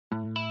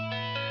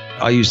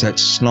I use that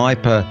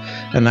sniper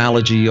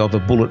analogy of a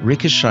bullet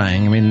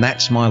ricocheting. I mean,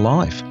 that's my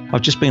life.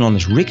 I've just been on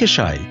this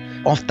ricochet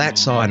off that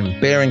side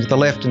and bearing to the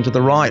left and to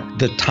the right.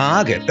 The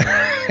target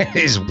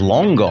is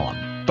long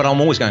gone, but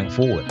I'm always going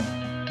forward.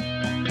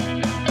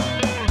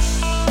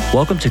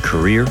 Welcome to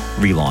Career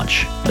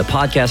Relaunch, the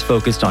podcast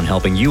focused on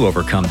helping you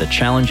overcome the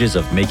challenges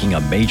of making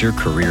a major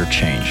career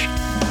change.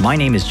 My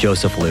name is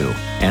Joseph Liu,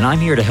 and I'm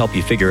here to help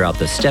you figure out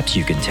the steps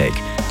you can take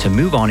to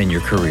move on in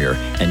your career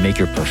and make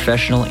your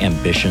professional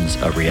ambitions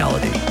a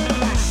reality.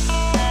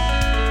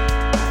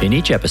 In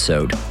each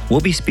episode, we'll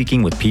be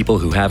speaking with people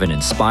who have an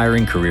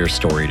inspiring career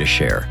story to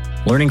share,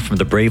 learning from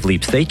the brave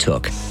leaps they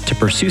took to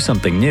pursue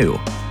something new,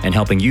 and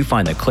helping you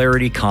find the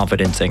clarity,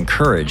 confidence, and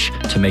courage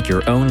to make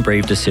your own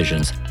brave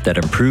decisions that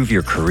improve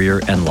your career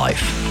and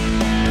life.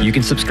 You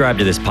can subscribe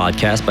to this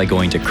podcast by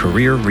going to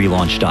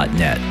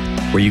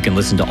careerrelaunch.net, where you can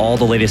listen to all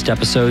the latest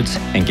episodes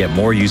and get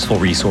more useful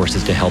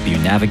resources to help you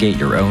navigate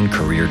your own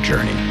career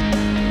journey.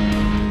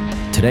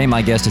 Today,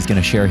 my guest is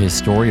going to share his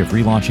story of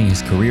relaunching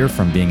his career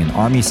from being an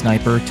Army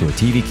sniper to a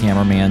TV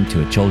cameraman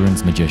to a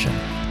children's magician.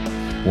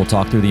 We'll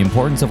talk through the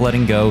importance of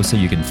letting go so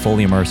you can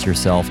fully immerse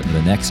yourself in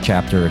the next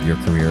chapter of your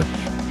career.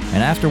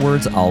 And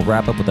afterwards, I'll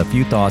wrap up with a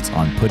few thoughts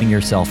on putting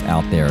yourself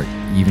out there,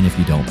 even if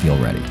you don't feel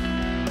ready.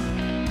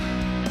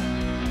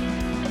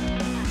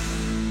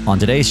 On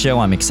today's show,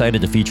 I'm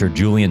excited to feature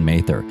Julian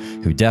Mather,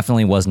 who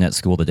definitely wasn't at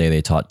school the day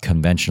they taught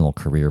conventional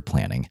career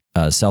planning.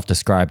 A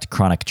self-described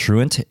chronic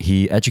truant,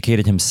 he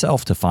educated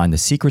himself to find the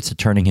secrets to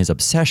turning his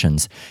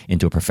obsessions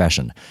into a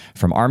profession.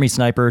 From Army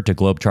sniper to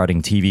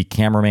globetrotting TV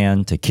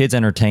cameraman to kids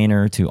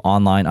entertainer to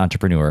online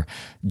entrepreneur,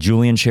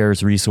 Julian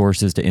shares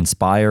resources to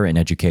inspire and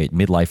educate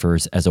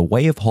midlifers as a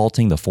way of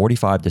halting the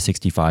 45 to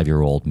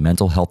 65-year-old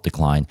mental health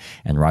decline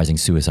and rising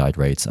suicide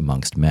rates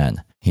amongst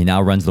men. He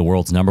now runs the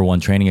world's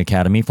 #1 training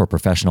academy for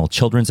professional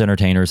children's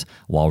entertainers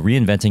while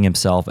reinventing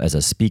himself as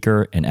a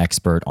speaker and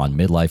expert on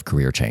midlife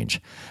career change.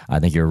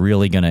 I think you're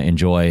really going to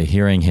enjoy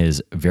hearing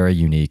his very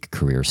unique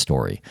career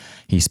story.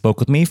 He spoke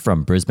with me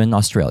from Brisbane,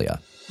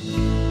 Australia.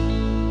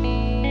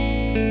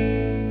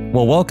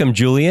 Well, welcome,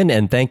 Julian,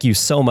 and thank you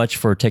so much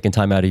for taking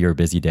time out of your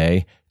busy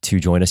day to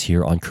join us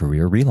here on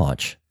Career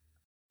Relaunch.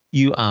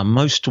 You are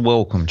most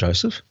welcome,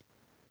 Joseph.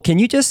 Can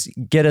you just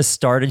get us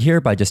started here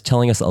by just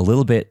telling us a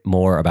little bit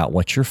more about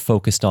what you're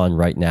focused on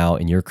right now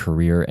in your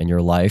career and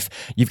your life?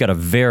 You've got a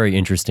very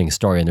interesting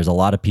story, and there's a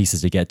lot of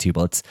pieces to get to, but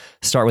let's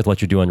start with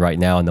what you're doing right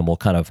now, and then we'll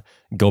kind of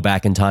go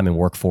back in time and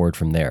work forward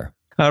from there.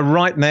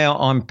 Right now,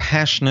 I'm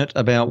passionate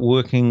about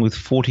working with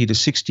 40 to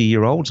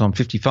 60-year-olds, I'm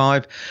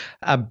 55,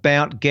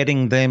 about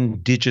getting them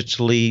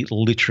digitally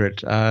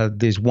literate.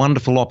 There's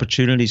wonderful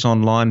opportunities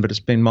online, but it's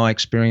been my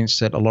experience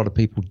that a lot of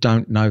people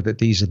don't know that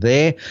these are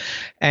there.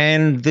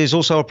 And there's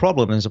also a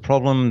problem. There's a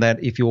problem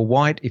that if you're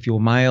white, if you're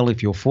male,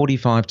 if you're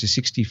 45 to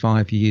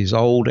 65 years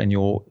old and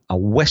you're a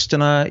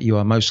Westerner, you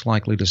are most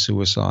likely to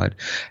suicide.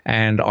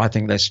 And I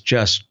think that's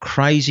just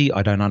crazy.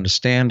 I don't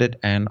understand it.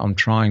 And I'm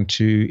trying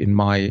to, in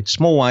my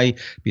small way,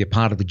 be a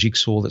part of the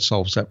jigsaw that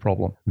solves that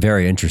problem.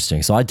 Very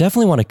interesting. So I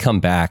definitely want to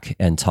come back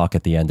and talk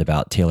at the end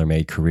about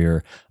tailor-made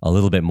career a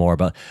little bit more,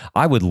 but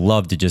I would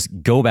love to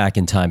just go back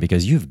in time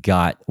because you've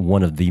got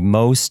one of the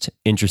most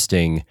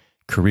interesting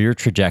career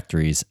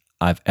trajectories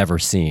I've ever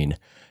seen.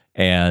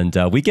 And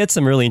we get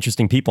some really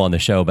interesting people on the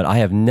show, but I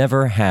have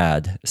never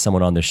had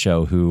someone on the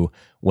show who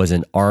was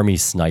an Army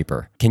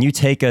sniper. Can you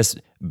take us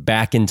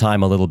back in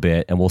time a little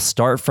bit, and we'll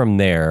start from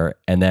there,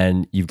 and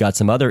then you've got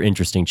some other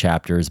interesting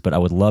chapters, but I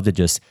would love to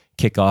just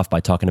kick off by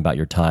talking about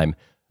your time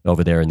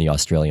over there in the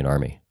Australian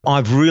Army.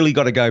 I've really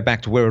got to go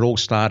back to where it all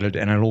started,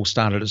 and it all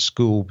started at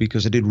school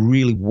because I did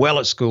really well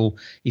at school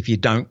if you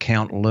don't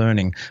count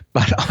learning,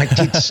 but I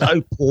did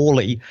so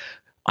poorly.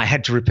 I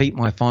had to repeat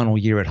my final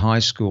year at high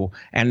school,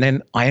 and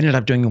then I ended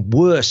up doing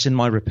worse in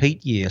my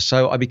repeat year.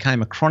 So I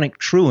became a chronic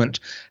truant,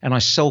 and I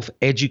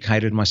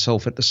self-educated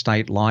myself at the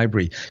state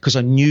library because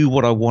I knew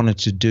what I wanted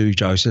to do,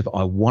 Joseph.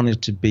 I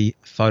wanted to be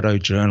a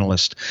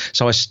photojournalist.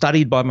 So I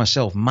studied by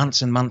myself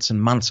months and months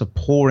and months of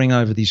poring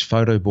over these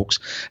photo books,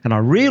 and I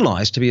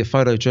realized to be a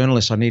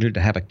photojournalist, I needed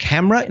to have a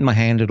camera in my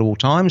hand at all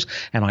times,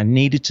 and I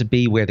needed to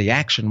be where the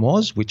action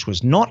was, which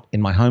was not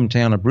in my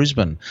hometown of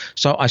Brisbane.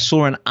 So I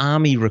saw an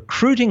Army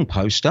recruiting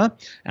poster,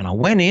 and I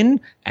went in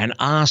and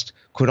asked,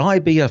 could I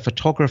be a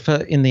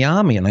photographer in the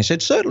Army? And they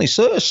said, certainly,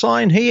 sir,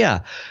 sign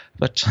here.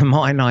 But to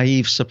my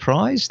naive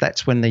surprise,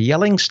 that's when the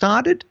yelling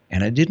started,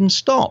 and it didn't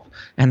stop.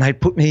 And they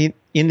put me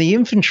in the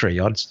infantry.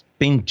 I'd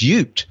been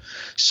duped.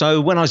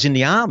 So when I was in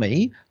the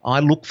Army, I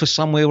looked for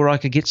somewhere where I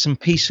could get some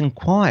peace and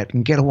quiet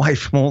and get away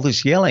from all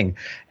this yelling.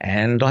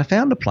 And I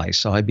found a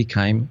place. I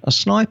became a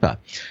sniper.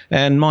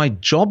 And my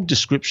job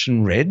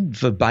description read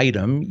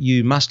verbatim,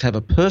 you must have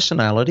a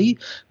personality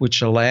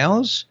which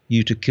allows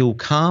you to kill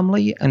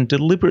calmly and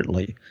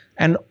deliberately.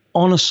 And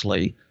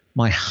honestly,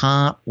 my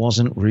heart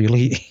wasn't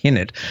really in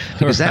it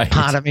because that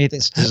part of me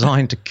that's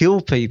designed to kill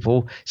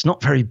people is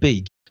not very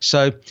big.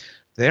 So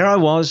there I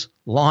was,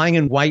 lying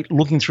in wait,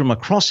 looking through my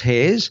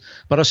crosshairs,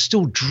 but I was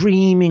still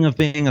dreaming of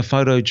being a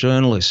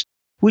photojournalist.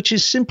 which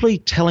is simply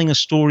telling a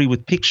story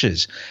with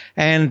pictures.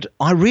 And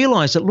I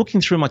realized that looking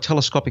through my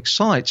telescopic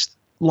sights,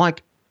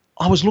 like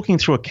I was looking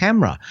through a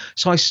camera.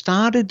 So I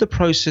started the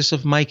process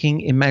of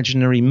making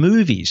imaginary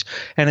movies.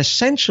 And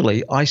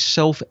essentially, I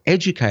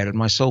self-educated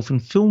myself in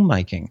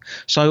filmmaking.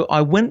 So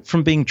I went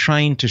from being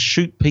trained to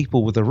shoot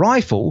people with a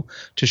rifle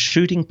to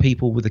shooting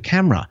people with a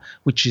camera,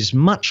 which is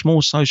much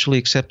more socially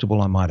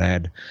acceptable, I might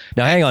add.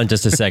 Now, hang on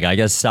just a second. I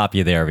got to stop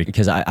you there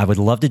because I would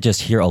love to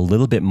just hear a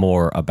little bit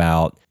more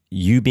about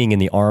you being in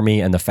the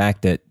Army and the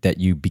fact that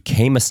you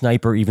became a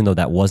sniper, even though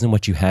that wasn't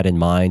what you had in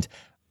mind.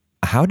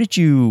 How did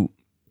you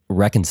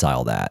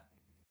reconcile that?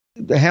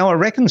 How I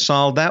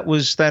reconciled that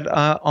was that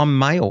I'm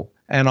male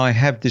and I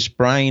have this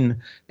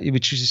brain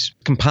which is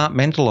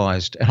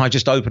compartmentalized, and I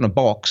just open a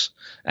box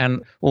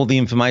and all the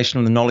information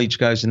and the knowledge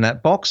goes in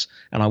that box,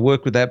 and I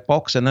work with that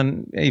box, and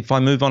then if I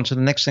move on to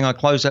the next thing, I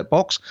close that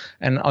box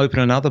and open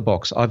another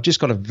box. I've just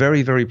got a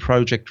very, very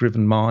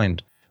project-driven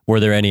mind. Were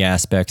there any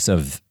aspects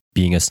of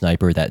being a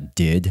sniper that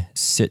did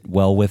sit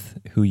well with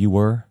who you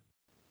were?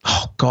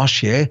 Oh,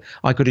 gosh, yeah.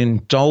 I could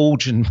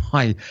indulge in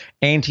my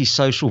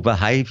antisocial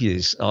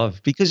behaviors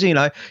because,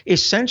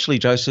 essentially,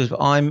 Joseph,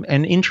 I'm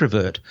an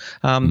introvert.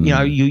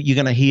 You're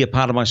going to hear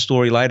part of my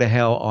story later,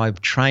 how I've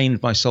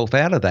trained myself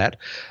out of that.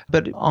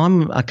 But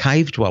I'm a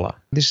cave dweller.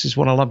 This is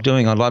what I love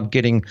doing. I love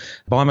getting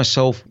by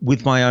myself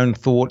with my own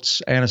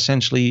thoughts and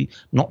essentially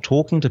not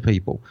talking to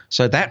people.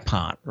 So that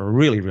part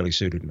really, really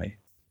suited me.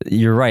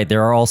 You're right.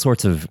 There are all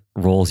sorts of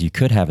roles you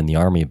could have in the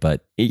Army,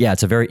 but yeah,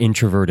 it's a very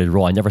introverted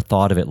role. I never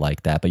thought of it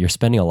like that, but you're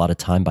spending a lot of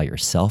time by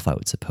yourself, I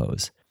would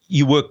suppose.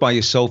 You work by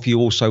yourself. You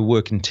also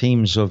work in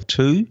teams of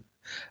two,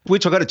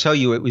 which I've got to tell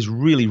you, it was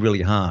really,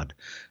 really hard.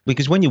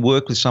 Because when you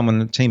work with someone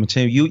in a team of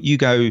two,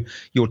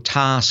 you're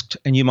tasked,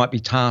 and you might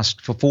be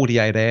tasked for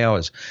 48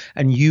 hours,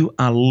 and you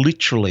are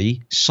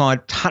literally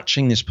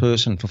touching this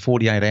person for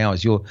 48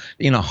 hours. You're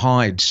in a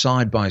hide,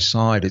 side by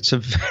side. It's a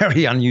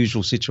very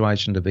unusual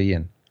situation to be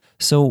in.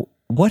 So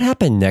what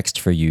happened next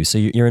for you? So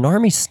you're an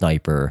Army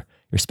sniper.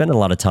 You're spending a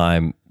lot of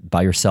time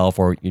by yourself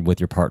or with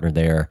your partner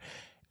there.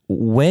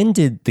 When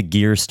did the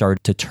gears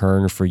start to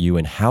turn for you,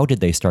 and how did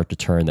they start to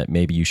turn that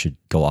maybe you should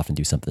go off and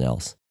do something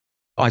else?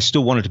 I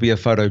still wanted to be a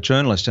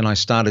photojournalist, and I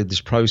started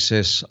this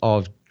process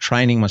of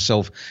training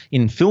myself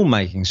in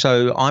filmmaking.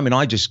 So,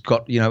 I just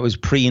got, it was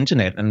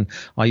pre-internet, and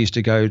I used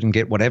to go and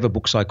get whatever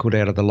books I could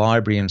out of the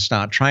library and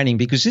start training,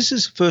 because this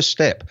is the first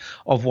step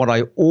of what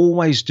I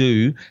always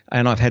do,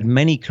 and I've had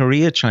many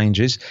career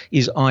changes,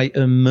 is I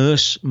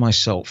immerse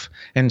myself.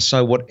 And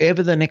so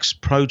whatever the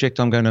next project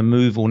I'm going to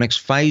move or next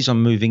phase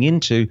I'm moving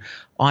into,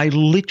 I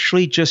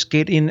literally just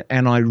get in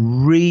and I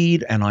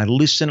read and I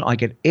listen. I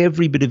get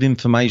every bit of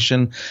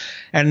information.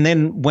 And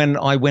then when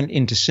I went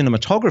into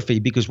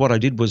cinematography, because what I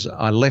did was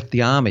I left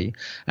the Army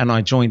and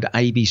I joined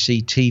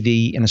ABC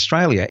TV in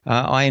Australia.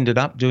 I ended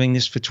up doing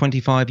this for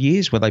 25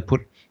 years, where they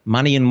put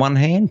money in one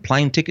hand,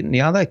 plane ticket in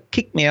the other,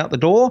 kicked me out the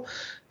door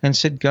and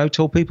said, go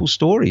tell people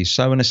stories.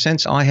 So in a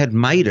sense, I had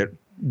made it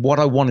what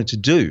I wanted to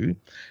do.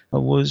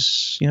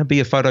 Was,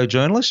 be a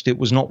photojournalist. It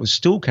was not with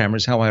still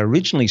cameras how I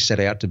originally set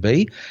out to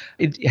be.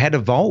 It had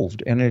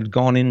evolved and it had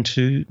gone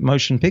into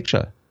motion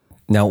picture.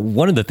 Now,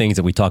 one of the things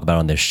that we talk about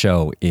on this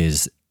show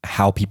is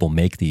how people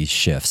make these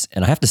shifts.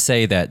 And I have to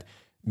say that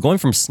going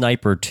from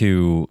sniper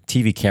to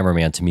TV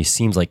cameraman to me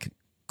seems like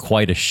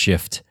quite a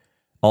shift.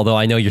 Although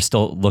I know you're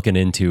still looking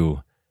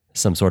into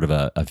some sort of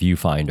a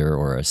viewfinder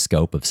or a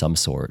scope of some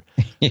sort.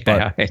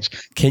 Yeah. But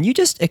can you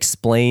just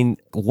explain,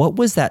 what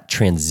was that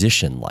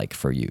transition like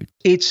for you?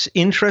 It's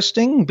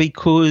interesting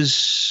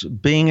because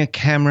being a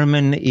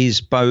cameraman is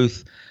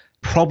both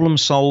problem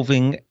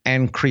solving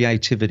and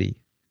creativity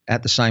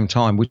at the same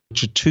time, which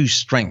are two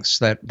strengths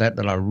that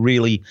I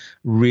really,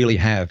 really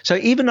have. So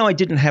even though I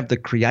didn't have the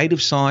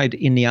creative side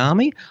in the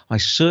Army, I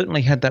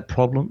certainly had that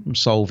problem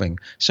solving.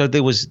 So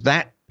there was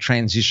that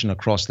transition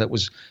across that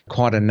was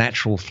quite a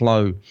natural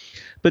flow.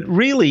 But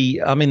really,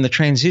 the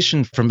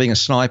transition from being a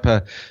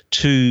sniper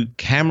to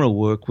camera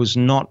work was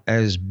not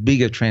as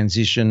big a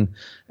transition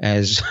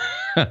as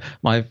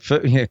my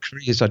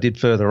careers I did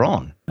further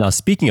on. Now,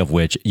 speaking of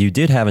which, you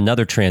did have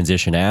another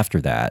transition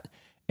after that.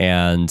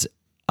 And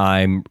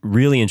I'm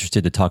really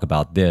interested to talk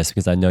about this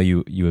because I know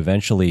you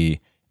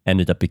eventually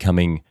ended up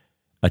becoming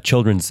a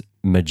children's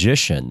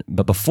magician.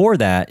 But before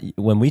that,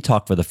 when we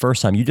talked for the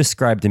first time, you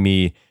described to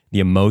me the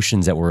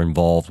emotions that were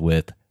involved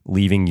with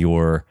leaving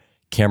your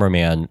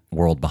cameraman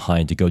world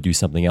behind to go do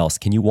something else.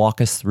 Can you walk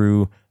us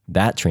through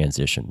that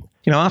transition?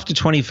 After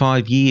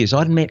 25 years,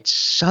 I'd met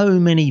so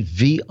many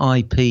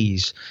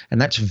VIPs, and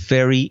that's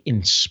very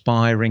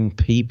inspiring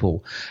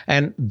people.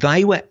 And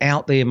they were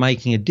out there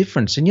making a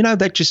difference. And,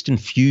 that just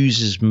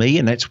infuses me,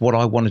 and that's what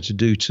I wanted to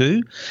do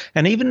too.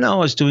 And even though I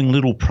was doing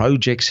little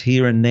projects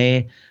here and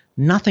there,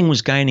 nothing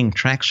was gaining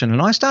traction.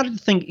 And I started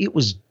to think it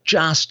was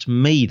just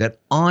me, that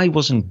I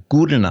wasn't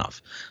good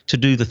enough to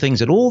do the things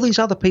that all these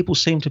other people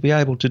seemed to be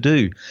able to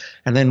do.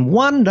 And then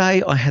one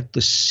day I had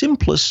the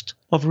simplest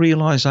of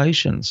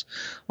realizations.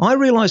 I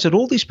realized that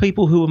all these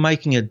people who were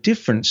making a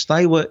difference,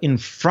 they were in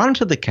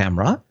front of the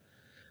camera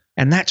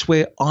And that's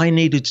where I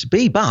needed to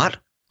be. But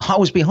I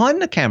was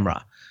behind the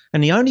camera.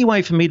 And the only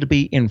way for me to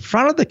be in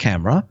front of the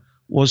camera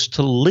was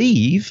to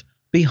leave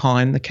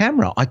behind the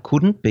camera. I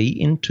couldn't be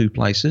in two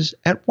places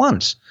at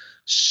once.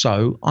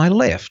 So I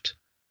left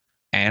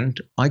and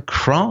I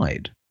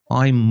cried.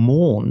 I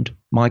mourned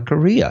my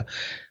career.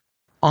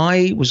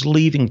 I was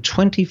leaving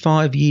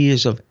 25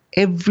 years of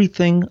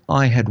everything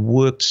I had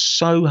worked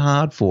so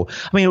hard for.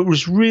 I mean, it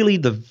was really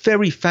the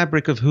very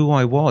fabric of who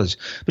I was.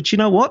 But you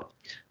know what?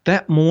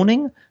 That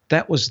morning,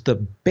 that was the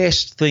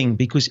best thing,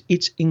 because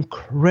it's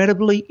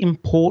incredibly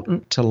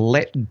important to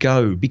let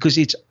go, because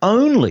it's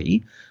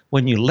only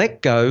when you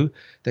let go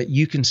that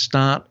you can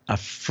start a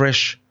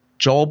fresh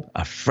job,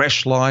 a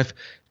fresh life.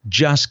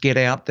 Just get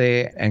out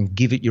there and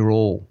give it your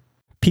all.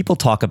 People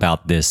talk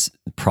about this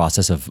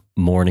process of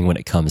mourning when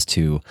it comes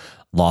to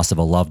loss of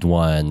a loved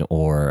one,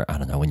 or I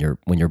don't know,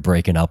 when you're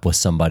breaking up with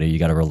somebody, you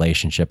got a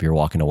relationship you're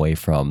walking away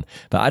from.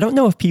 But I don't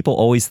know if people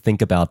always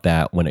think about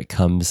that when it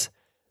comes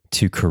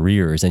to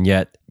careers, and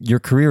yet your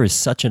career is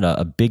such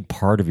a big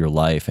part of your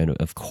life, and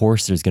of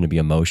course there's going to be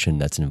emotion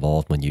that's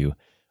involved when you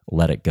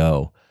let it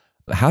go.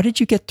 How did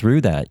you get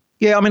through that?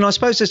 Yeah, I mean, I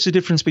suppose that's the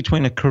difference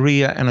between a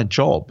career and a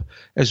job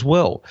as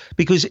well.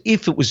 Because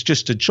if it was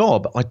just a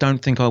job, I don't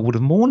think I would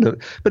have mourned it.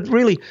 But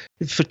really,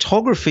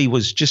 photography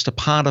was just a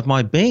part of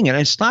my being. And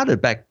it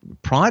started back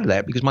prior to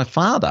that because my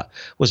father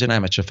was an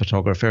amateur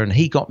photographer and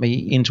he got me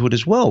into it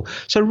as well.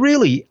 So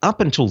really, up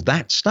until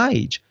that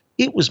stage,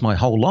 it was my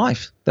whole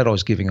life that I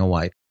was giving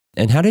away.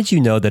 And how did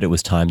you know that it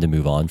was time to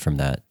move on from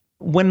that?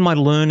 When my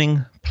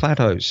learning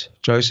plateaus,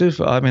 Joseph,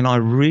 I mean, I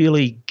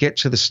really get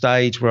to the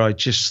stage where I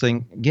just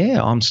think,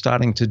 yeah, I'm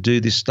starting to do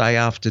this day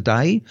after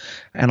day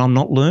and I'm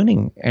not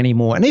learning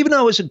anymore. And even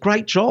though it was a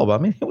great job, I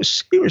mean, it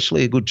was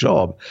seriously a good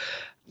job,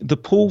 the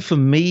pull for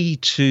me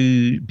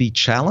to be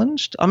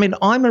challenged, I mean,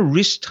 I'm a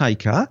risk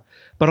taker,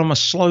 but I'm a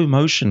slow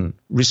motion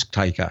risk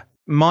taker.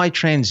 My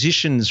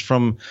transitions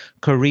from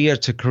career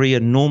to career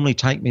normally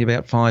take me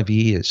about 5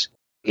 years.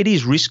 It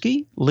is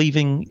risky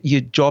leaving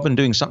your job and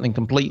doing something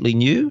completely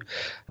new,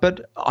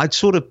 but I'd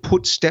sort of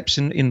put steps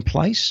in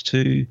place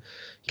to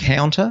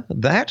counter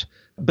that,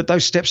 but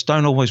those steps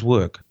don't always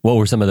work. What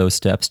were some of those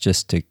steps,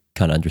 just to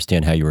kind of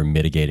understand how you were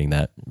mitigating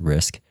that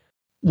risk?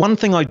 One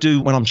thing I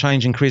do when I'm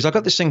changing careers, I've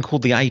got this thing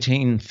called the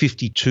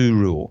 1852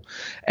 rule.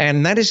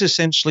 And that is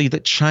essentially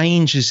that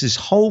change is this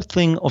whole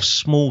thing of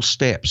small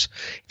steps.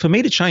 For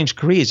me to change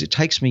careers, it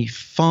takes me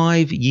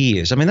 5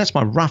 years. I mean, that's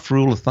my rough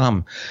rule of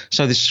thumb.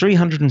 So there's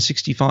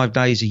 365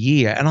 days a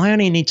year, and I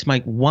only need to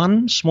make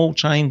one small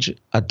change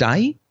a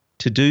day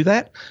to do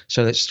that.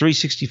 So that's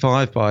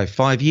 365 by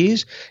 5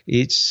 years.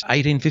 It's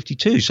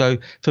 1852. So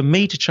for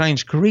me to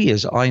change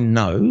careers, I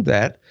know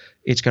that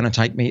it's going to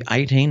take me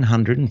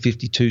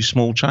 1,852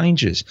 small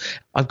changes.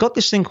 I've got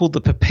this thing called the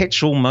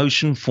perpetual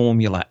motion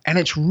formula, and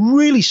it's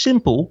really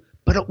simple,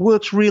 but it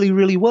works really,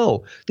 really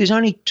well. There's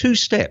only 2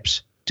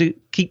 steps to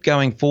keep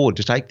going forward,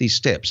 to take these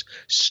steps.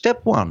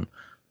 Step 1,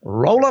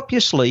 roll up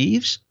your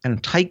sleeves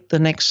and take the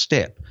next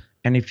step.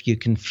 And if you're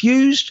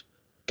confused,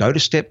 go to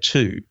step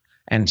 2.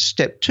 And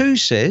step 2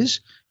 says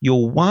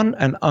your one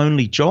and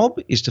only job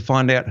is to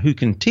find out who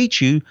can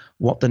teach you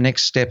what the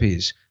next step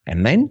is.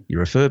 And then you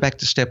refer back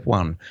to step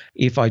 1.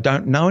 If I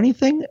don't know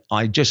anything,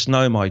 I just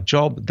know my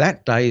job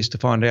that day is to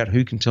find out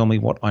who can tell me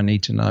what I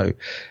need to know.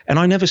 And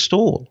I never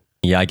stall.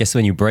 Yeah, I guess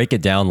when you break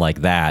it down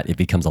like that, it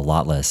becomes a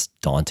lot less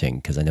daunting,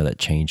 because I know that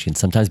change can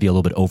sometimes be a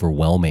little bit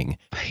overwhelming.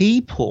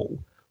 People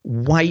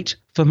wait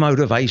for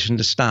motivation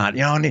to start.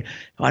 You know,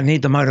 I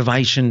need the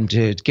motivation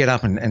to get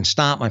up and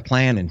start my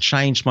plan and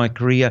change my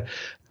career.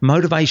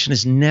 Motivation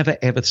is never,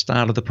 ever the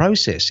start of the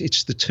process.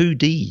 It's the 2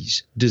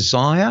 Ds,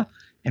 desire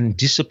and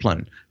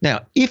discipline.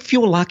 Now, if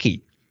you're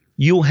lucky,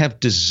 you'll have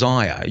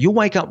desire. You'll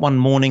wake up one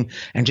morning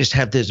and just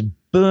have this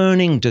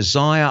burning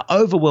desire,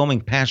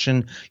 overwhelming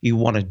passion. You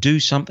want to do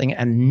something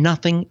and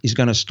nothing is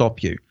going to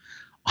stop you.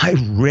 I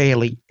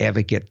rarely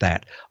ever get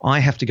that. I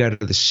have to go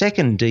to the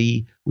second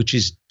D, which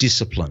is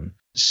discipline.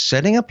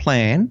 Setting a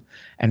plan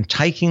and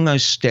taking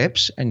those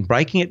steps and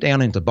breaking it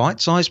down into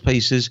bite-sized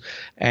pieces.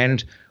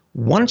 And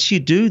once you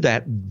do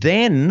that,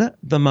 then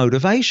the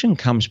motivation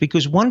comes,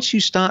 because once you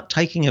start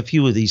taking a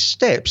few of these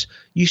steps,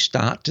 you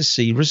start to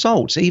see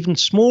results, even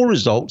small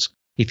results.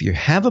 If you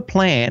have a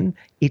plan,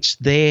 it's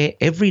there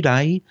every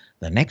day,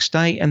 the next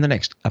day and the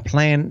next. A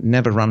plan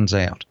never runs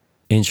out.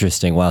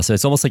 Interesting. Wow. So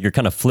it's almost like you're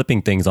kind of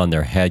flipping things on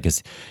their head,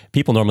 because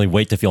people normally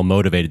wait to feel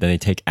motivated, then they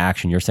take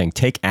action. You're saying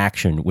take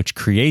action, which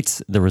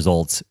creates the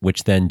results,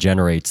 which then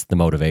generates the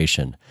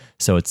motivation.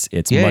 So it's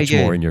much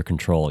more in your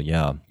control.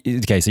 Yeah.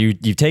 Okay. So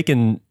you've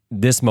taken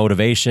this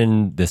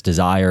motivation, this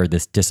desire,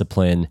 this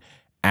discipline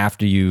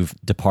after you've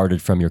departed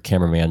from your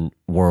cameraman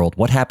world.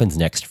 What happens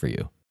next for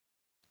you?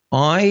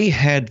 I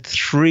had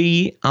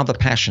 3 other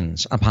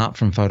passions apart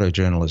from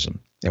photojournalism.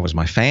 There was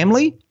my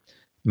family,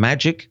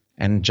 magic,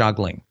 and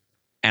juggling.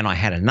 And I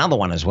had another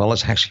one as well.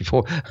 It's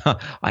actually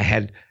I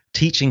had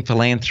teaching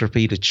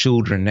philanthropy to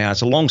children. Now,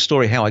 it's a long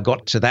story how I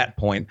got to that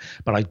point,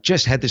 but I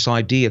just had this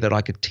idea that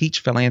I could teach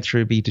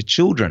philanthropy to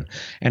children.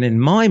 And in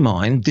my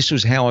mind, this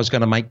was how I was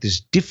going to make this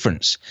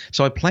difference.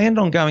 So I planned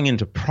on going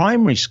into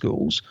primary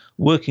schools,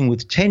 working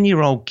with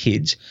 10-year-old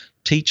kids,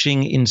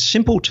 teaching in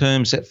simple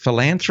terms that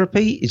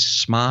philanthropy is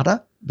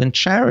smarter than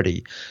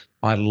charity.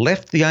 I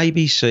left the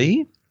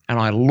ABC and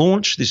I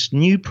launched this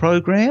new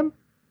program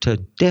to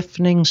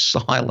deafening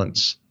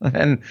silence.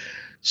 And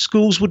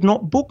schools would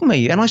not book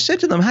me. And I said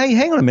to them, hey,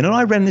 hang on a minute,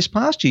 I ran this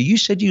past you. You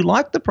said you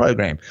liked the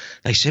program.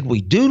 They said,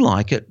 we do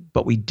like it,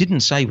 but we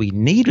didn't say we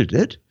needed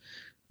it.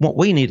 What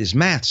we need is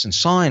maths and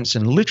science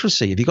and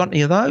literacy. Have you got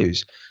any of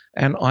those?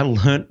 And I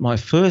learnt my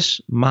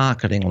first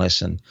marketing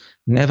lesson.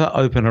 Never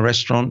open a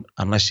restaurant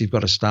unless you've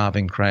got a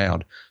starving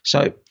crowd.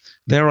 So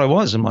there I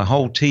was, and my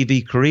whole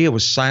TV career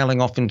was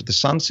sailing off into the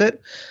sunset.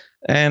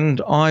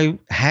 And I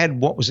had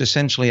what was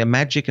essentially a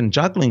magic and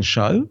juggling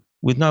show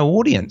with no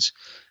audience.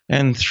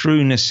 And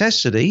through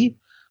necessity,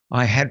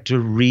 I had to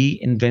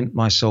reinvent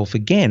myself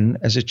again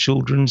as a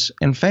children's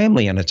and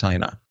family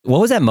entertainer. What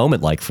was that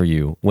moment like for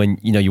you when,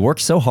 you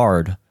worked so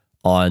hard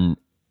on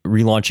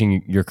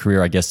relaunching your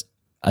career, I guess,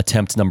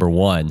 attempt number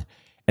one,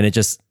 and it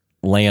just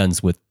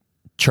lands with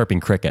chirping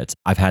crickets?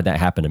 I've had that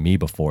happen to me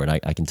before, and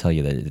I can tell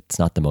you that it's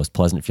not the most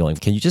pleasant feeling.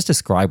 Can you just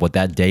describe what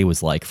that day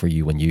was like for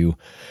you when you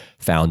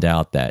found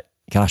out that,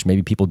 gosh,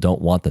 maybe people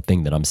don't want the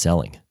thing that I'm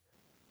selling?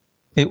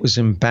 It was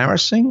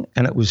embarrassing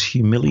and it was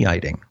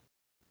humiliating.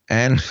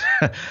 And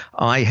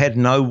I had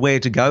nowhere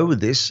to go with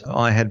this.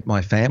 I had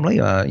my family,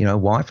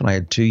 wife, and I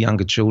had 2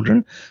 younger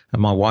children.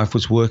 And my wife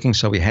was working,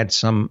 so we had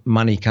some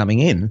money coming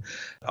in.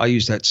 I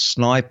use that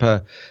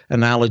sniper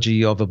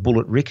analogy of a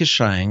bullet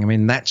ricocheting. I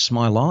mean, that's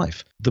my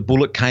life. The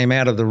bullet came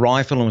out of the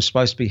rifle and was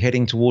supposed to be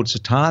heading towards the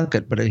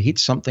target, but it hit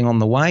something on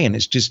the way. And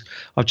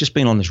I've just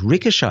been on this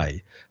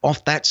ricochet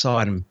off that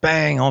side and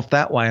bang off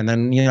that way. And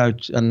then,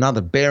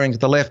 another bearing to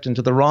the left and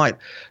to the right.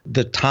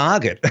 The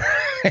target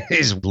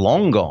is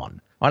long gone.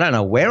 I don't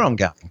know where I'm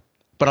going,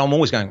 but I'm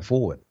always going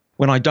forward.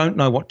 When I don't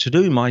know what to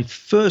do, my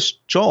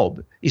first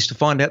job is to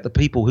find out the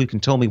people who can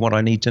tell me what I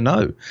need to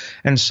know.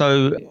 And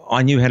so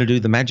I knew how to do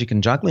the magic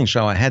and juggling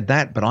show. I had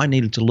that, but I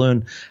needed to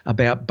learn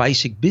about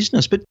basic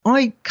business. But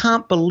I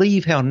can't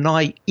believe how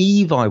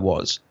naive I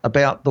was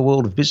about the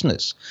world of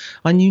business.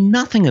 I knew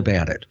nothing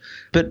about it,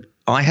 but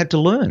I had to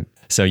learn.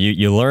 So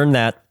you learn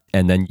that,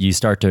 and then you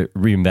start to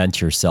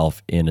reinvent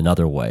yourself in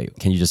another way.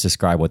 Can you just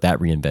describe what that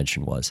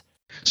reinvention was?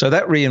 So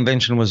that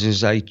reinvention was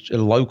as a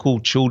local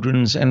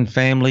children's and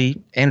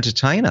family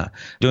entertainer,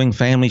 doing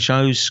family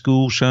shows,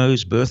 school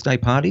shows, birthday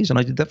parties, and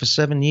I did that for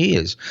 7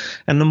 years.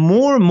 And the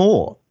more and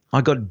more I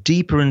got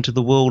deeper into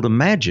the world of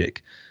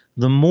magic,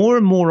 the more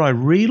and more I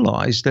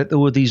realized that there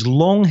were these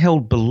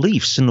long-held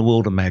beliefs in the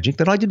world of magic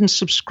that I didn't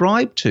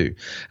subscribe to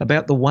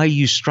about the way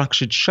you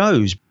structured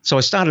shows. So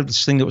I started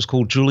this thing that was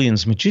called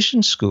Julian's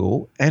Magician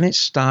School, and it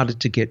started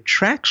to get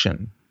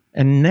traction.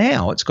 And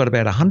now it's got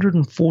about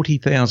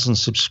 140,000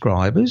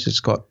 subscribers. It's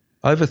got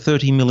over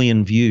 30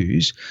 million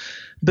views.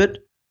 But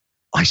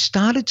I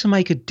started to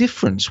make a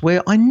difference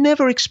where I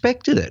never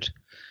expected it.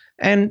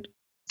 And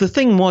the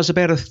thing was,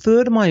 about a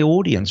third of my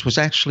audience was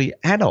actually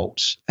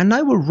adults, and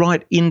they were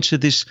right into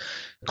this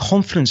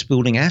confidence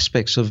building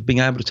aspects of being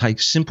able to take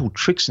simple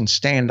tricks and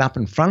stand up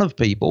in front of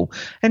people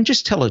and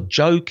just tell a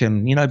joke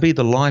and, be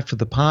the life of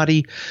the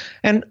party.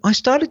 And I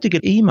started to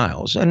get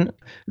emails, and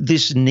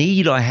this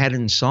need I had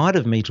inside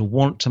of me to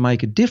want to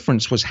make a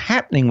difference was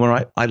happening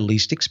where I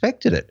least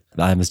expected it.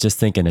 I was just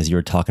thinking, as you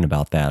were talking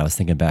about that, I was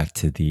thinking back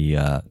to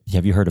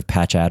have you heard of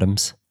Patch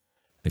Adams?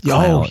 The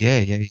clown, oh,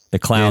 yeah. The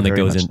clown that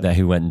goes so.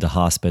 who went into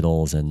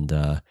hospitals. And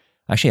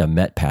actually, I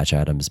met Patch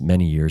Adams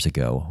many years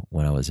ago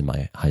when I was in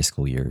my high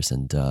school years.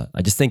 And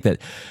I just think that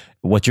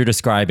what you're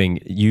describing,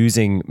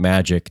 using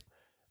magic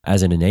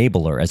as an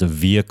enabler, as a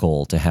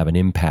vehicle to have an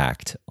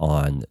impact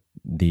on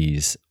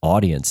these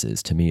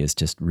audiences, to me is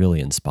just really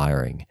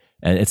inspiring.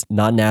 And it's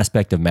not an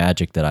aspect of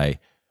magic that I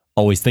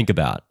always think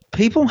about.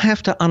 People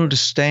have to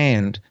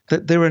understand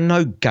that there are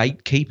no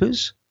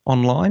gatekeepers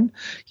online.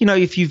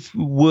 If you've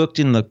worked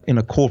in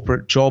a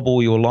corporate job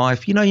all your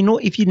life,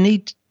 if you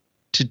need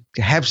to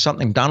have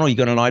something done or you've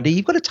got an idea,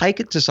 you've got to take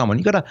it to someone.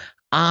 You've got to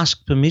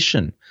ask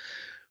permission.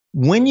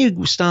 When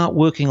you start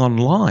working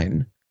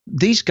online,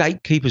 these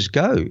gatekeepers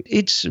go.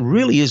 It's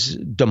really is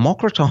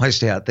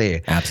democratized out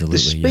there. Absolutely.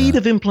 The speed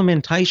of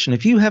implementation,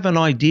 if you have an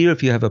idea,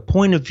 if you have a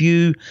point of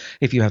view,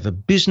 if you have a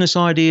business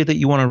idea that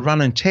you want to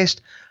run and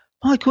test,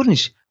 my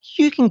goodness,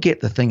 you can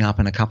get the thing up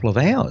in a couple of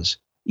hours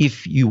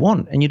if you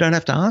want, and you don't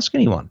have to ask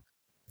anyone.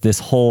 This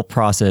whole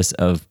process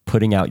of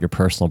putting out your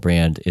personal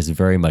brand is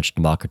very much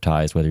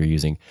democratized, whether you're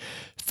using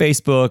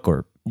Facebook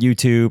or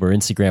YouTube or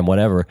Instagram,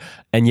 whatever.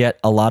 And yet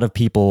a lot of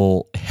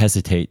people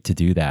hesitate to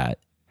do that.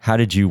 How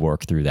did you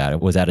work through that?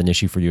 Was that an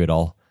issue for you at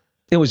all?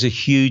 It was a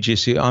huge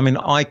issue. I mean,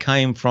 I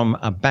came from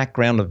a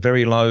background of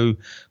very low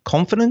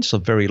confidence,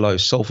 of very low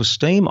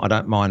self-esteem. I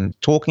don't mind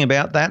talking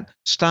about that.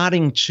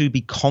 Starting to be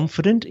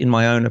confident in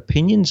my own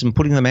opinions and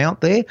putting them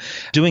out there,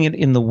 doing it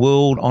in the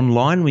world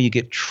online where you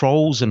get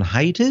trolls and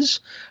haters,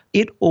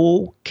 it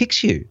all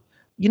kicks you.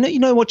 You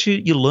know what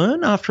you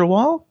learn after a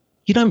while?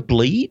 You don't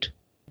bleed.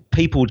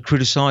 People would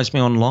criticize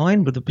me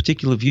online with a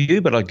particular view,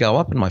 but I'd go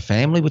up and my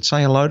family would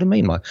say hello to me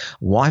and my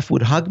wife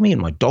would hug me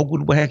and my dog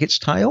would wag its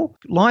tail.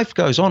 Life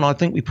goes on. I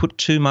think we put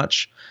too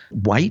much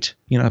weight,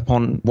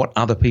 upon what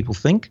other people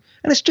think,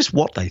 and it's just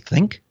what they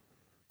think.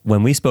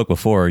 When we spoke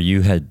before,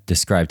 you had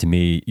described to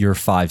me your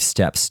 5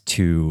 steps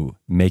to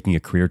making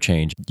a career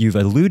change. You've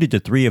alluded to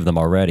 3 of them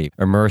already.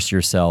 Immerse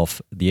yourself,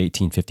 the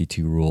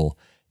 1852 rule,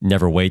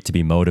 never wait to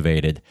be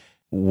motivated.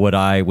 What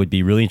I would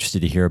be really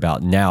interested to hear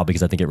about now,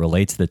 because I think it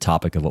relates to the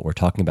topic of what we're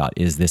talking about,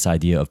 is this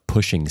idea of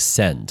pushing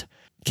send.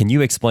 Can you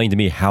explain to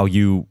me how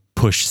you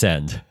push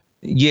send?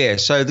 Yeah,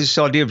 so this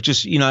idea of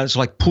just, it's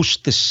like push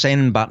the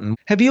send button.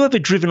 Have you ever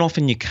driven off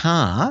in your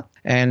car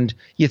and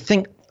you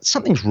think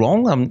something's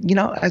wrong?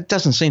 It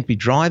doesn't seem to be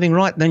driving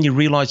right. And then you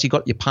realize you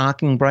got your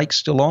parking brake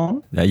still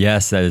on.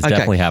 Yes, that has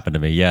definitely happened to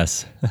me.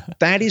 Yes.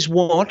 That is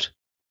what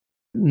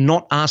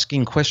not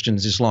asking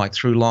questions is like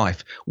through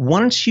life.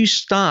 Once you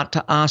start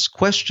to ask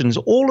questions,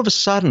 all of a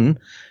sudden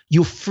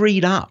you're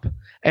freed up.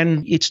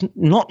 And it's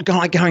not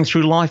like going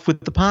through life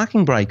with the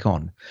parking brake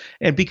on.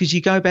 And because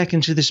you go back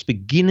into this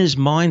beginner's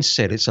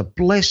mindset, it's a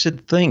blessed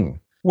thing.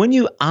 When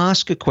you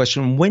ask a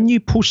question, when you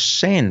push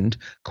send,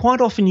 quite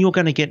often you're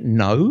going to get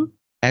no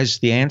as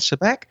the answer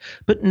back.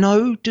 But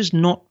no does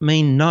not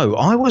mean no.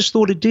 I always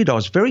thought it did. I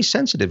was very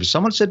sensitive. If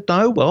someone said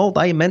no, well,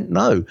 they meant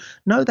no.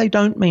 No, they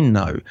don't mean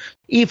no.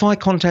 If I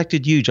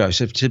contacted you,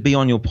 Joseph, to be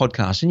on your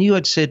podcast and you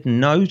had said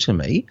no to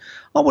me,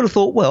 I would have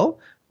thought, well,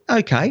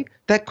 okay,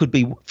 that could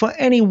be for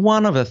any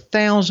one of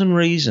 1,000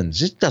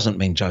 reasons. It doesn't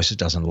mean Joseph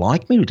doesn't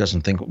like me, or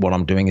doesn't think what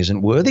I'm doing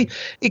isn't worthy.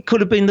 It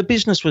could have been the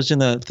business was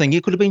in a thing.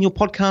 It could have been your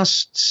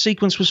podcast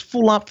sequence was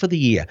full up for the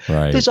year.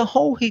 Right. There's a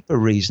whole heap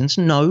of reasons.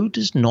 No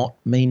does not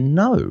mean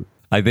no.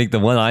 I think the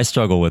one I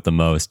struggle with the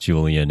most,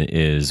 Julian,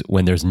 is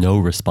when there's no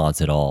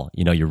response at all.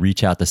 You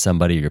reach out to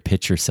somebody, you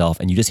pitch yourself,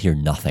 and you just hear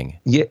nothing.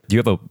 Yeah. Do you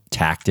have a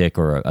tactic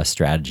or a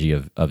strategy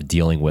of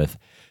dealing with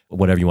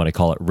whatever you want to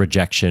call it,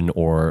 rejection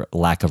or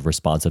lack of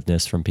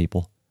responsiveness from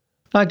people?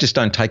 I just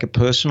don't take it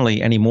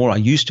personally anymore. I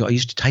used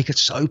to take it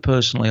so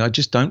personally. I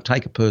just don't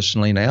take it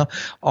personally now.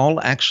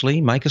 I'll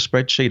actually make a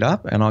spreadsheet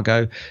up and I'll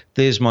go,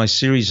 there's my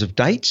series of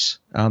dates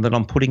that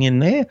I'm putting in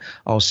there.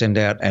 I'll send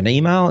out an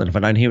email. And if I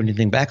don't hear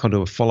anything back, I'll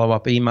do a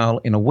follow-up email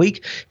in a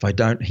week. If I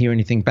don't hear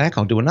anything back,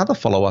 I'll do another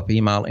follow-up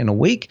email in a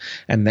week.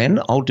 And then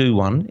I'll do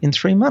one in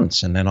 3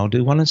 months. And then I'll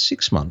do one in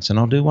 6 months. And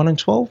I'll do one in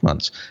 12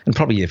 months. And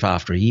probably if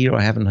after a year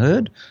I haven't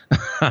heard,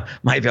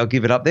 maybe I'll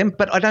give it up then.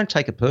 But I don't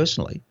take it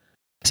personally.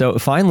 So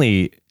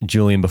finally,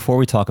 Julian, before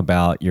we talk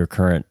about your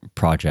current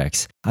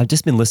projects, I've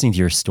just been listening to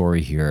your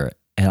story here,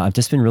 and I've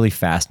just been really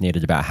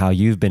fascinated about how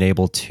you've been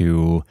able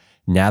to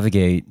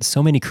navigate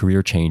so many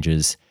career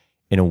changes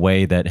in a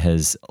way that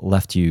has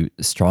left you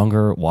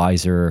stronger,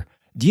 wiser.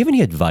 Do you have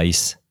any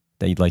advice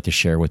that you'd like to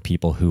share with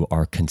people who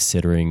are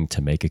considering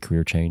to make a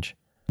career change?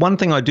 One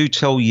thing I do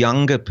tell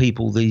younger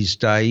people these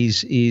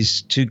days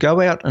is to go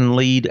out and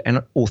lead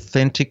an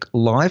authentic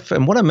life.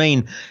 And what I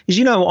mean is,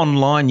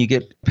 online you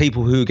get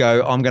people who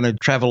go, I'm going to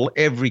travel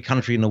every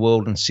country in the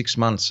world in 6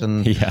 months.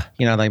 And,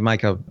 they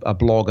make a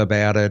blog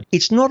about it.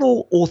 It's not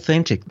all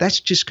authentic. That's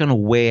just going to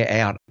wear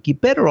out. You're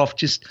better off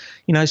just,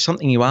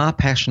 something you are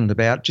passionate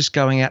about, just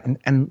going out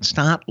and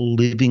start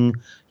living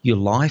your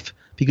life.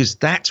 Because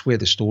that's where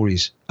the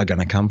stories are going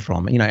to come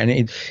from,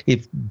 and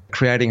if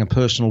creating a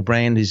personal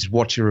brand is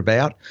what you're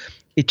about,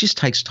 it just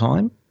takes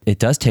time. It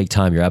does take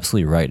time. You're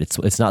absolutely right.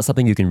 It's not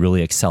something you can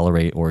really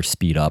accelerate or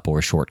speed up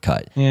or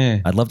shortcut. Yeah.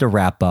 I'd love to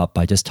wrap up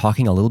by just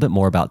talking a little bit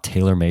more about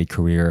Tailor-Made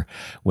Career,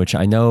 which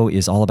I know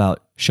is all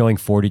about showing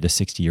 40 to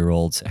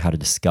 60-year-olds how to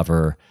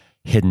discover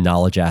hidden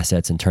knowledge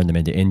assets and turn them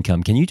into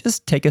income. Can you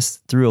just take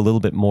us through a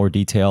little bit more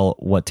detail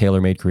what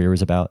Tailor-Made Career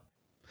is about?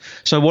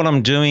 So what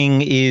I'm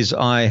doing is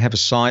I have a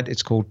site.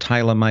 It's called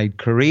Tailor-Made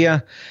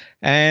Career.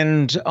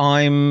 And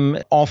I'm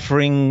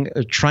offering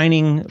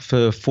training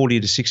for 40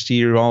 to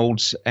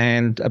 60-year-olds.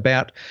 And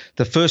about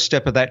the first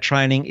step of that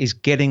training is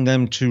getting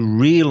them to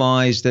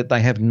realize that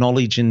they have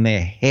knowledge in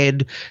their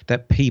head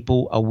that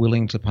people are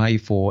willing to pay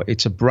for.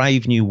 It's a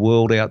brave new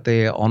world out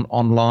there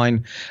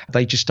online.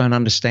 They just don't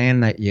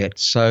understand that yet.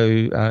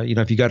 So,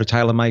 if you go to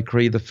Tailor-Made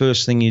Career, the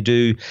first thing you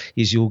do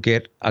is you'll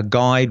get a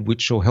guide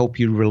which will help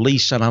you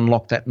release and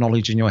unlock that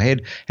knowledge in your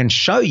head and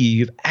show you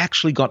you've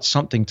actually got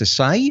something to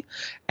say,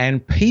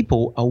 and people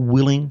are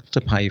willing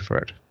to pay for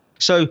it.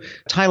 So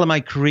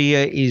Tailor-Made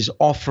Career is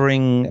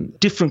offering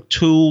different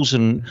tools,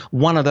 and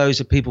one of those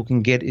that people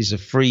can get is a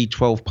free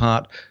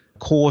 12-part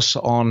course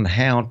on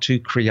how to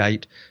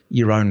create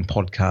your own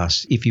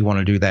podcast if you want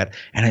to do that.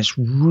 And it's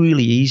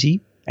really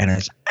easy and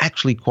it's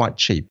actually quite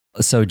cheap.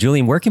 So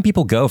Julian, where can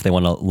people go if they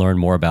want to learn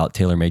more about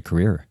Tailor-Made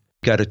Career?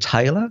 Go to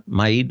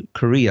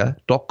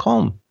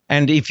tailormadecareer.com.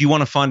 And if you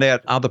want to find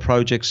out other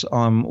projects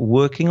I'm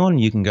working on,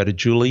 you can go to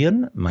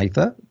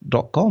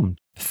julianmather.com.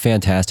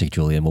 Fantastic,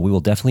 Julian. Well, we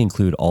will definitely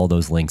include all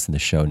those links in the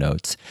show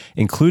notes,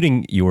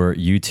 including your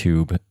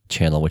YouTube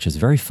channel, which is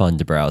very fun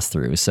to browse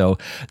through. So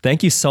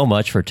thank you so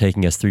much for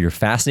taking us through your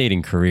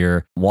fascinating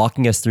career,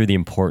 walking us through the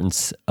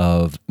importance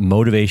of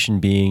motivation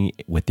being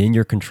within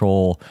your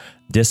control,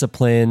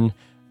 discipline,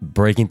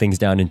 breaking things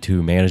down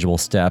into manageable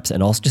steps,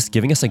 and also just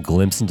giving us a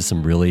glimpse into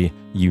some really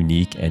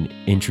unique and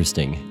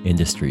interesting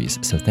industries.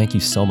 So thank you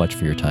so much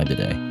for your time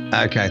today.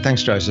 Okay,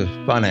 thanks, Joseph.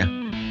 Bye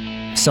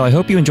now. So I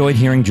hope you enjoyed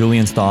hearing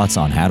Julian's thoughts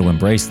on how to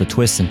embrace the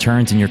twists and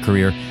turns in your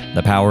career,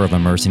 the power of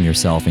immersing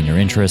yourself in your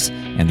interests,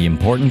 and the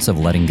importance of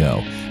letting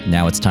go.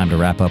 Now it's time to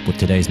wrap up with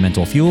today's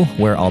Mental Fuel,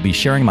 where I'll be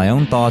sharing my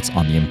own thoughts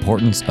on the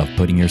importance of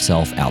putting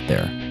yourself out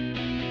there.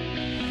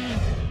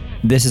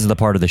 This is the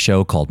part of the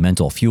show called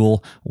Mental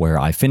Fuel, where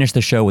I finish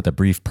the show with a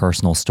brief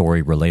personal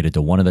story related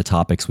to one of the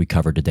topics we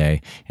covered today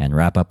and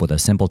wrap up with a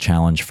simple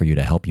challenge for you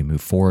to help you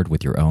move forward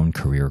with your own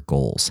career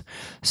goals.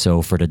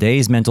 So for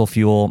today's Mental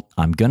Fuel,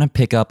 I'm going to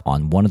pick up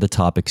on one of the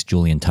topics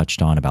Julian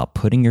touched on about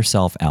putting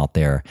yourself out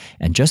there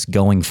and just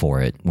going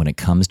for it when it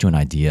comes to an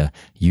idea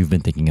you've been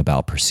thinking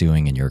about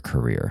pursuing in your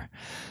career.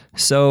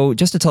 So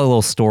just to tell a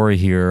little story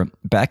here,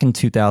 back in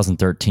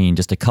 2013,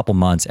 just a couple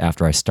months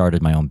after I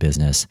started my own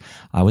business,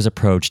 I was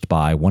approached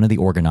by one of the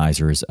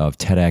organizers of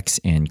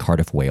TEDx in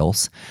Cardiff,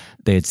 Wales.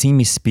 They had seen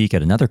me speak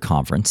at another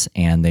conference,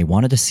 and they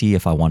wanted to see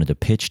if I wanted to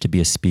pitch to be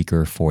a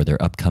speaker for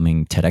their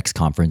upcoming TEDx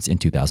conference in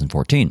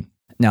 2014.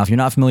 Now, if you're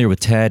not familiar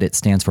with TED, it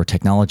stands for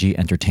Technology,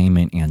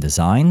 Entertainment, and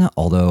Design,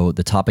 although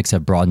the topics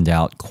have broadened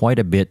out quite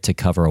a bit to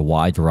cover a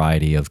wide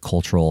variety of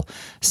cultural,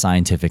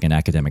 scientific, and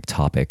academic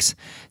topics.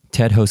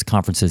 TED hosts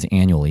conferences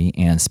annually,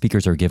 and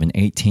speakers are given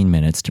 18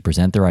 minutes to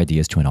present their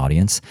ideas to an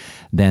audience.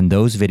 Then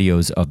those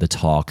videos of the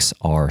talks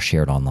are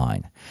shared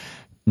online.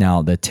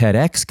 Now, the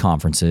TEDx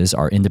conferences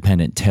are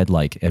independent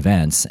TED-like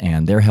events,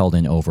 and they're held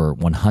in over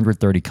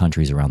 130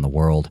 countries around the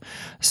world.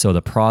 So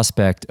the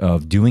prospect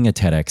of doing a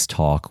TEDx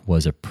talk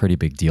was a pretty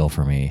big deal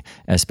for me,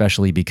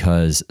 especially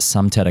because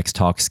some TEDx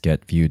talks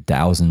get viewed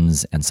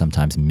thousands and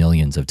sometimes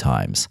millions of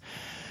times.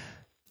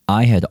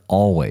 I had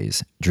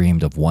always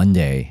dreamed of one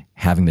day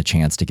having the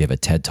chance to give a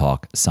TED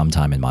Talk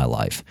sometime in my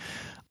life.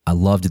 I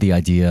loved the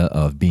idea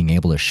of being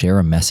able to share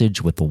a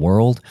message with the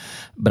world,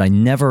 but I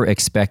never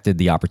expected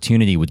the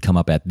opportunity would come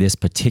up at this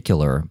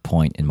particular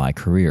point in my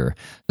career.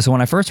 So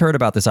when I first heard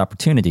about this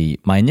opportunity,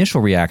 my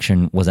initial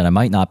reaction was that I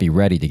might not be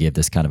ready to give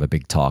this kind of a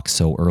big talk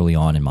so early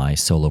on in my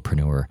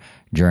solopreneur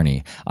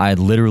journey. I had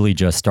literally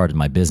just started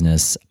my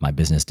business. My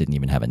business didn't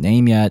even have a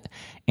name yet,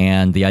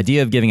 and the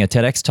idea of giving a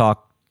TEDx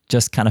talk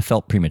just kind of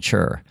felt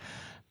premature.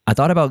 I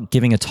thought about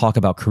giving a talk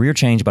about career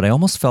change, but I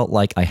almost felt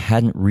like I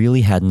hadn't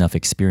really had enough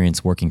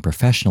experience working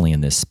professionally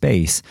in this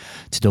space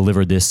to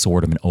deliver this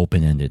sort of an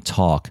open-ended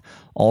talk.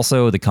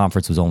 Also, the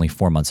conference was only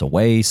 4 months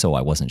away, so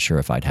I wasn't sure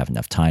if I'd have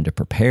enough time to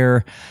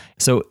prepare.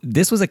 So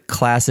this was a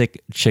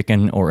classic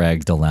chicken or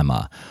egg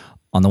dilemma.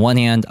 On the one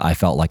hand, I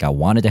felt like I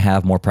wanted to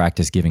have more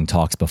practice giving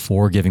talks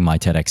before giving my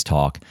TEDx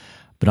talk,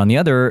 but on the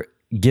other,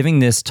 giving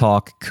this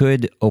talk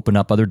could open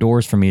up other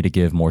doors for me to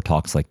give more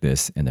talks like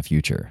this in the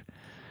future.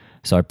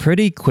 So I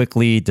pretty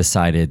quickly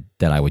decided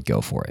that I would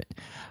go for it.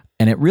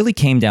 And it really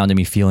came down to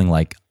me feeling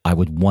like I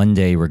would one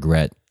day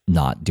regret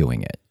not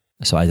doing it.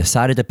 So I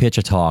decided to pitch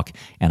a talk,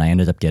 and I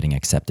ended up getting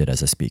accepted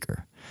as a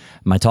speaker.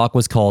 My talk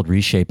was called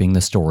Reshaping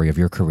the Story of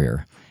Your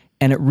Career.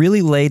 And it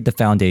really laid the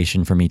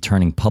foundation for me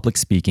turning public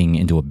speaking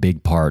into a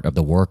big part of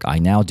the work I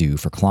now do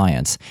for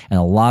clients. And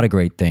a lot of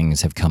great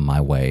things have come my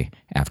way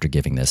after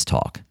giving this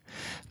talk.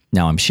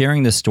 Now, I'm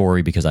sharing this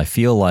story because I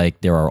feel like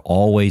there are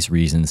always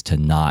reasons to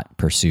not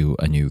pursue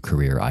a new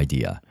career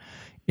idea.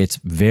 It's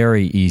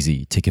very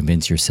easy to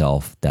convince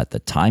yourself that the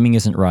timing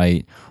isn't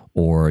right,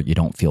 or you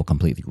don't feel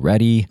completely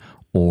ready,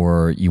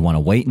 or you want to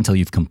wait until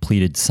you've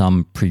completed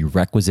some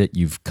prerequisite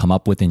you've come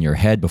up with in your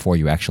head before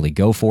you actually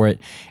go for it.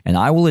 And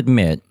I will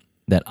admit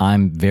that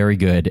I'm very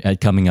good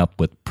at coming up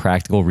with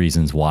practical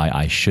reasons why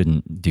I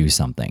shouldn't do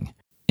something.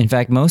 In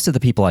fact, most of the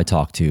people I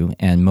talk to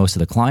and most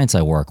of the clients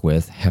I work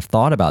with have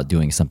thought about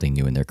doing something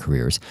new in their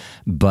careers,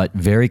 but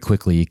very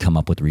quickly come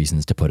up with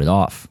reasons to put it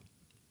off.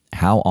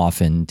 How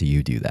often do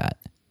you do that?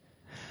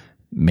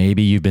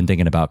 Maybe you've been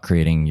thinking about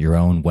creating your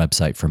own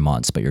website for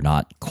months, but you're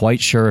not quite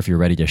sure if you're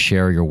ready to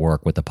share your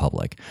work with the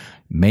public.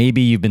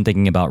 Maybe you've been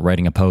thinking about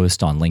writing a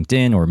post on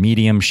LinkedIn or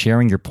Medium,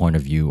 sharing your point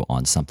of view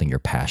on something you're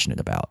passionate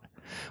about.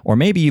 Or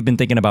maybe you've been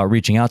thinking about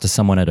reaching out to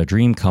someone at a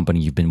dream company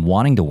you've been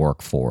wanting to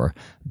work for,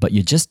 but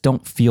you just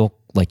don't feel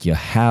like you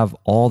have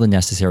all the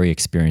necessary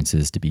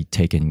experiences to be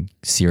taken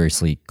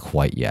seriously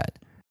quite yet.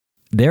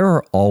 There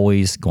are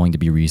always going to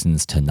be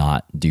reasons to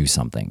not do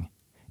something.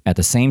 At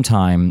the same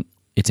time,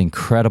 it's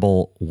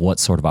incredible what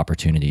sort of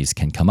opportunities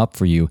can come up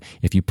for you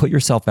if you put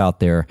yourself out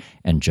there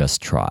and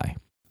just try.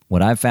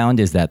 What I've found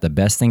is that the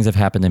best things have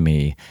happened to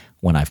me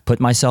when I've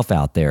put myself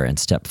out there and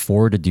stepped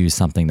forward to do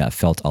something that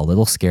felt a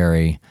little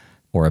scary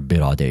or a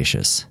bit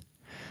audacious.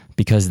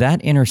 Because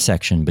that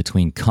intersection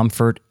between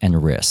comfort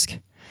and risk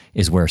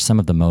is where some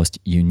of the most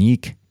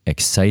unique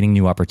exciting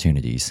new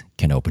opportunities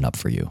can open up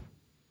for you.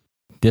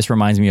 This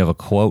reminds me of a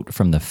quote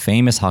from the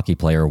famous hockey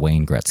player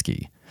Wayne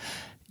Gretzky.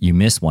 You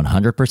miss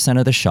 100%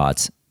 of the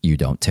shots you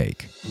don't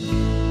take.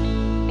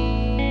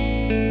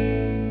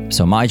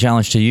 So my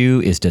challenge to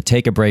you is to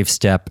take a brave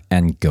step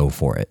and go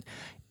for it.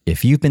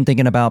 If you've been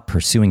thinking about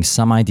pursuing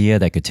some idea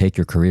that could take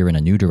your career in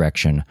a new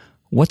direction,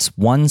 what's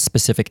one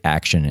specific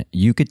action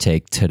you could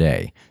take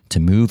today to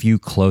move you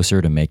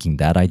closer to making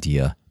that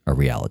idea a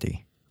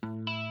reality?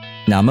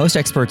 Now, most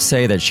experts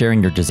say that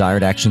sharing your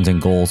desired actions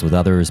and goals with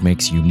others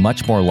makes you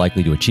much more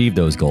likely to achieve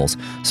those goals.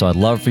 So I'd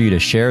love for you to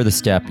share the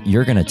step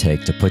you're going to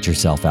take to put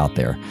yourself out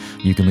there.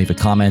 You can leave a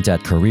comment at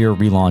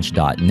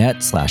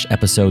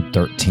careerrelaunch.net/episode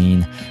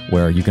 13,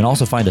 where you can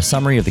also find a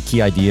summary of the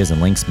key ideas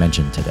and links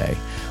mentioned today.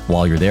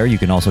 While you're there, you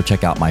can also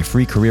check out my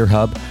free career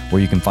hub,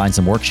 where you can find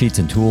some worksheets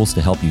and tools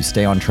to help you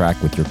stay on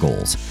track with your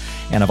goals.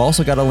 And I've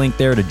also got a link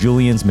there to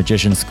Julian's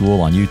Magician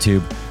School on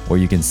YouTube, where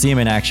you can see him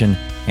in action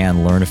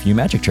and learn a few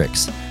magic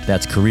tricks.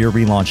 That's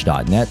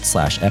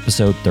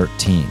careerrelaunch.net/episode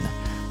 13.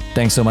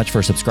 Thanks so much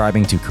for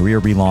subscribing to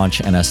Career Relaunch,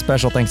 and a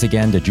special thanks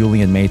again to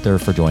Julian Mather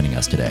for joining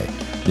us today.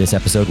 This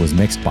episode was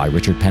mixed by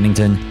Richard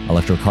Pennington.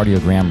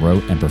 Electrocardiogram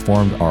wrote and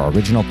performed our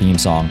original theme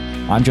song.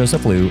 I'm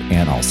Joseph Liu,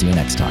 and I'll see you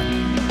next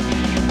time.